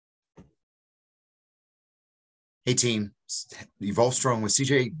Hey team, Evolve Strong with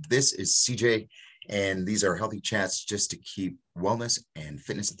CJ. This is CJ, and these are healthy chats just to keep wellness and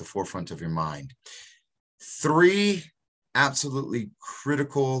fitness at the forefront of your mind. Three absolutely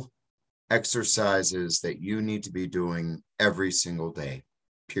critical exercises that you need to be doing every single day,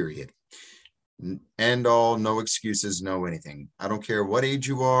 period. End all, no excuses, no anything. I don't care what age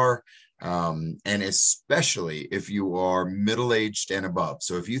you are, and especially if you are middle-aged and above.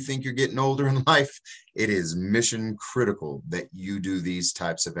 So if you think you're getting older in life, it is mission critical that you do these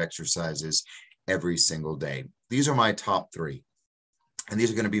types of exercises every single day. These are my top three, and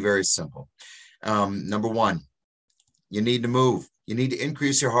these are going to be very simple. Number one, you need to move. You need to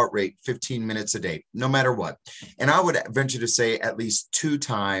increase your heart rate 15 minutes a day, no matter what. And I would venture to say at least 2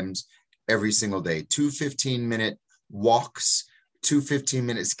 times every single day, 2 15-minute walks, 2 15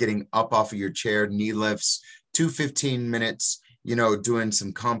 minutes getting up off of your chair, knee lifts, 2 15 minutes, doing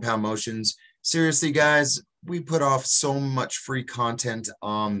some compound motions. Seriously, guys, we put off so much free content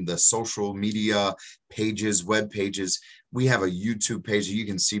on the social media pages, web pages. We have a YouTube page that you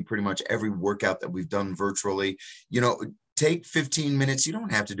can see pretty much every workout that we've done virtually. Take 15 minutes. You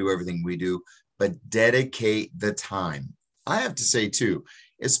don't have to do everything we do, but dedicate the time. I have to say too,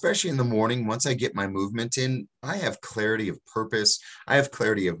 especially in the morning, once I get my movement in, I have clarity of purpose. I have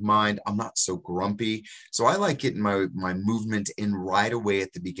clarity of mind. I'm not so grumpy. So I like getting my movement in right away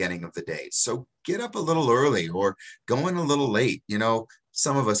at the beginning of the day. So get up a little early or go in a little late.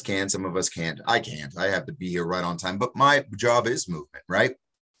 Some of us can, some of us can't. I can't. I have to be here right on time, but my job is movement, right?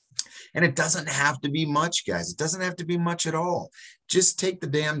 And it doesn't have to be much, guys. It doesn't have to be much at all. Just take the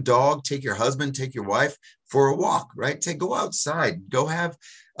damn dog, take your husband, take your wife for a walk, right? Go outside, go have,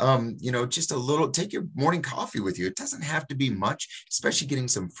 just a little, take your morning coffee with you. It doesn't have to be much, especially getting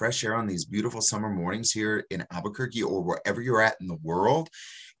some fresh air on these beautiful summer mornings here in Albuquerque or wherever you're at in the world.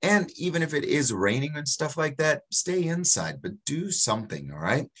 And even if it is raining and stuff like that, stay inside, but do something, all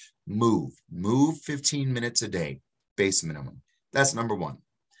right? Move 15 minutes a day, base minimum. That's number one.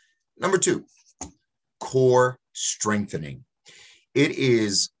 Number two, core strengthening. It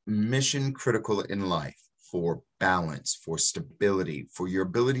is mission critical in life for balance, for stability, for your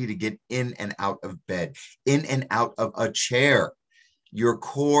ability to get in and out of bed, in and out of a chair. Your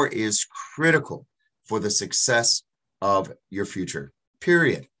core is critical for the success of your future,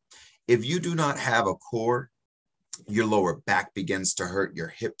 period. If you do not have a core, your lower back begins to hurt, your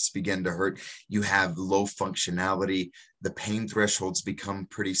hips begin to hurt, you have low functionality, the pain thresholds become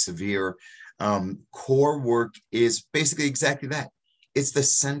pretty severe. Core work is basically exactly that. It's the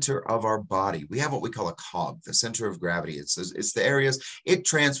center of our body. We have what we call a cog, the center of gravity. It's the areas it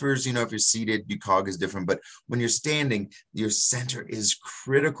transfers. If you're seated, your cog is different. But when you're standing, your center is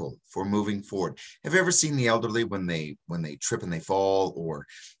critical for moving forward. Have you ever seen the elderly when they trip and they fall, or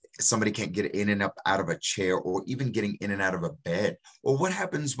somebody can't get in and up out of a chair, or even getting in and out of a bed? Or what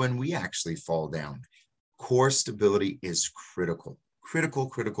happens when we actually fall down? Core stability is critical.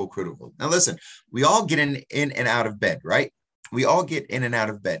 Now listen, we all get in and out of bed, right? We all get in and out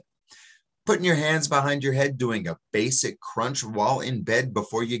of bed. Putting your hands behind your head, doing a basic crunch while in bed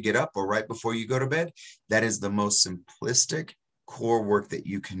before you get up or right before you go to bed, that is the most simplistic core work that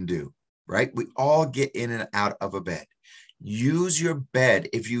you can do, right? We all get in and out of a bed. Use your bed.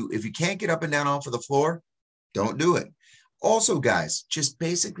 If you can't get up and down off of the floor, don't do it. Also, guys, just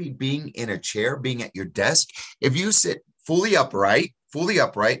basically being in a chair, being at your desk. If you sit fully upright,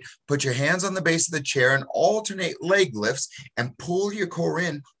 put your hands on the base of the chair and alternate leg lifts and pull your core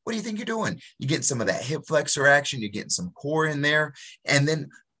in. What do you think you're doing? You're getting some of that hip flexor action. You're getting some core in there. And then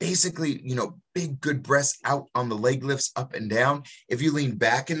basically, big good breaths out on the leg lifts up and down. If you lean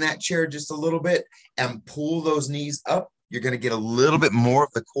back in that chair just a little bit and pull those knees up, you're going to get a little bit more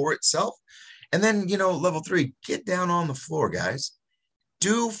of the core itself. And then, level 3, get down on the floor, guys.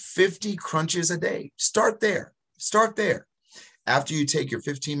 Do 50 crunches a day. Start there. After you take your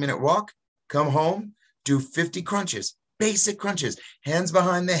 15-minute walk, come home, do 50 crunches, basic crunches, hands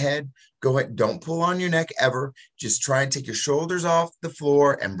behind the head. Go ahead. Don't pull on your neck ever. Just try and take your shoulders off the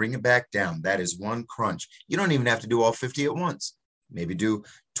floor and bring it back down. That is one crunch. You don't even have to do all 50 at once. Maybe do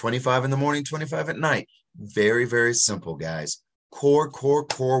 25 in the morning, 25 at night. Very, very simple, guys. Core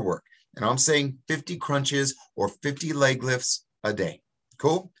work. And I'm saying 50 crunches or 50 leg lifts a day.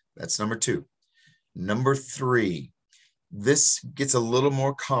 Cool? That's number 2. Number 3, this gets a little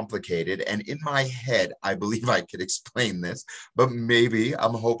more complicated. And in my head, I believe I could explain this, but maybe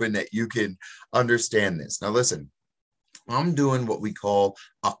I'm hoping that you can understand this. Now, listen, I'm doing what we call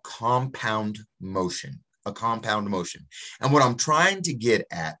a compound motion. And what I'm trying to get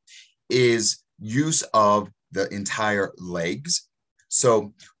at is use of the entire legs.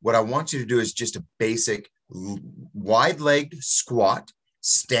 So what I want you to do is just a basic wide-legged squat,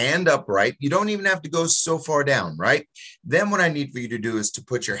 stand upright. You don't even have to go so far down, right? Then what I need for you to do is to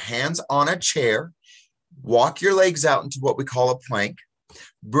put your hands on a chair, walk your legs out into what we call a plank,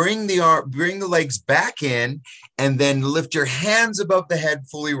 bring the legs back in, and then lift your hands above the head,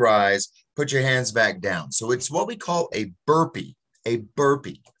 fully rise, put your hands back down. So it's what we call a burpee,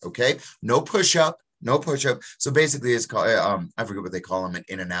 okay? No push-up, no push-up. So basically it's called, I forget what they call them, an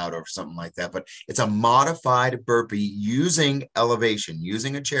in and out or something like that, but it's a modified burpee using elevation,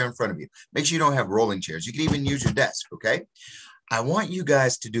 using a chair in front of you. Make sure you don't have rolling chairs. You can even use your desk, okay? I want you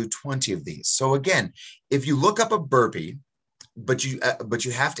guys to do 20 of these. So again, if you look up a burpee, but you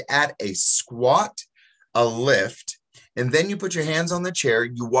have to add a squat, a lift, and then you put your hands on the chair.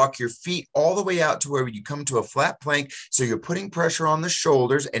 You walk your feet all the way out to where you come to a flat plank. So you're putting pressure on the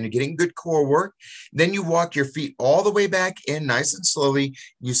shoulders and you're getting good core work. Then you walk your feet all the way back in nice and slowly.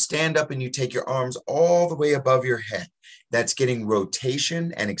 You stand up and you take your arms all the way above your head. That's getting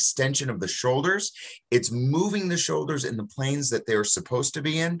rotation and extension of the shoulders. It's moving the shoulders in the planes that they're supposed to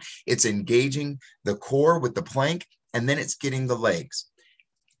be in. It's engaging the core with the plank, and then it's getting the legs.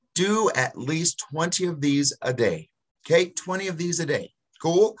 Do at least 20 of these a day. Okay, 20 of these a day.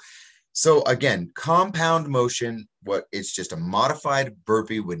 Cool. So again, compound motion, it's just a modified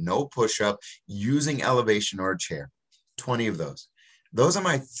burpee with no push-up using elevation or a chair. 20 of those. Those are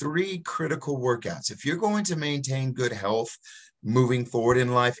my 3 critical workouts. If you're going to maintain good health moving forward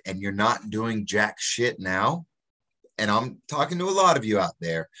in life and you're not doing jack shit now, and I'm talking to a lot of you out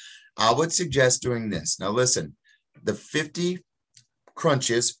there, I would suggest doing this. Now listen, the 50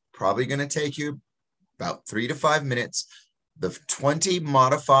 crunches probably going to take you about 3 to 5 minutes. The 20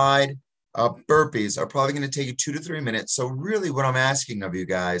 modified burpees are probably going to take you 2 to 3 minutes. So really what I'm asking of you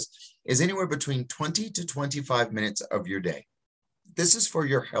guys is anywhere between 20 to 25 minutes of your day. This is for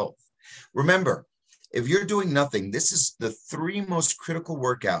your health. Remember, if you're doing nothing, this is the 3 most critical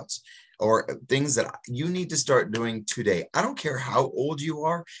workouts or things that you need to start doing today. I don't care how old you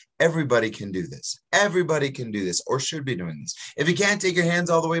are. Everybody can do this. Everybody can do this or should be doing this. If you can't take your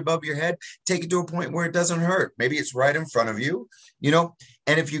hands all the way above your head, take it to a point where it doesn't hurt. Maybe it's right in front of you, and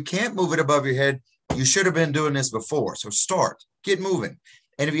if you can't move it above your head, you should have been doing this before. So start, get moving.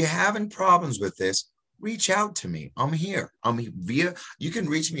 And if you're having problems with this, reach out to me. I'm here. You can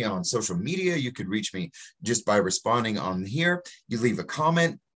reach me on social media. You could reach me just by responding on here. You leave a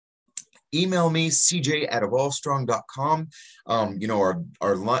comment. Email me, cj@evolvestrong.com. Our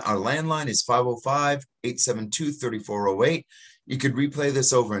landline is 505-872-3408. You could replay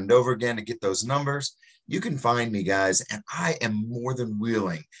this over and over again to get those numbers. You can find me, guys, and I am more than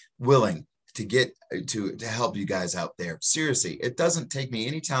willing to get to help you guys out there. Seriously, it doesn't take me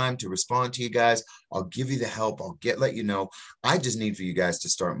any time to respond to you guys. I'll give you the help. I'll let you know. I just need for you guys to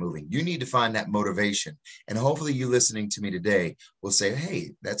start moving. You need to find that motivation. And hopefully you listening to me today will say,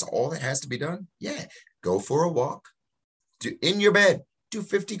 hey, that's all that has to be done? Yeah, go for a walk. In your bed, do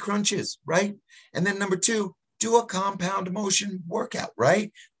 50 crunches, right? And then number 2, do a compound motion workout,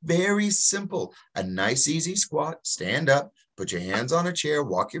 right? Very simple. A nice, easy squat, stand up, put your hands on a chair,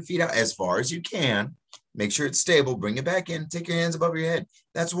 walk your feet out as far as you can. Make sure it's stable. Bring it back in. Take your hands above your head.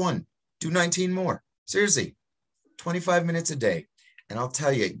 That's 1. Do 19 more. Seriously, 25 minutes a day. And I'll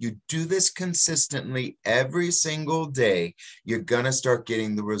tell you, you do this consistently every single day, you're going to start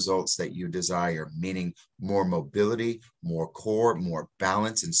getting the results that you desire, meaning more mobility, more core, more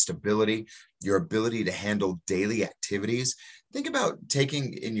balance and stability, your ability to handle daily activities. Think about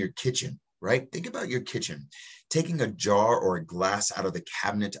taking in your kitchen, right? Think about your kitchen, taking a jar or a glass out of the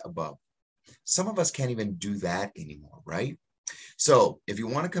cabinet above. Some of us can't even do that anymore, right? So if you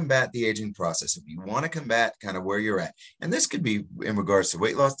want to combat the aging process, if you want to combat kind of where you're at, and this could be in regards to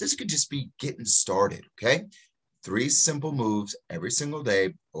weight loss, this could just be getting started, okay? 3 simple moves every single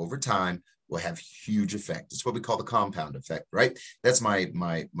day over time will have huge effect. It's what we call the compound effect, right? That's my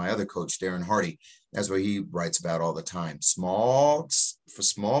other coach, Darren Hardy. That's what he writes about all the time. Small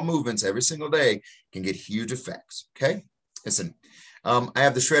movements every single day can get huge effects, okay? Listen, I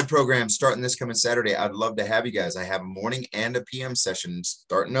have the Shred program starting this coming Saturday. I'd love to have you guys. I have a morning and a PM session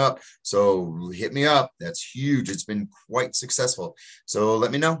starting up. So hit me up. That's huge. It's been quite successful. So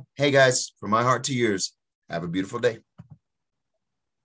let me know. Hey, guys, from my heart to yours, have a beautiful day.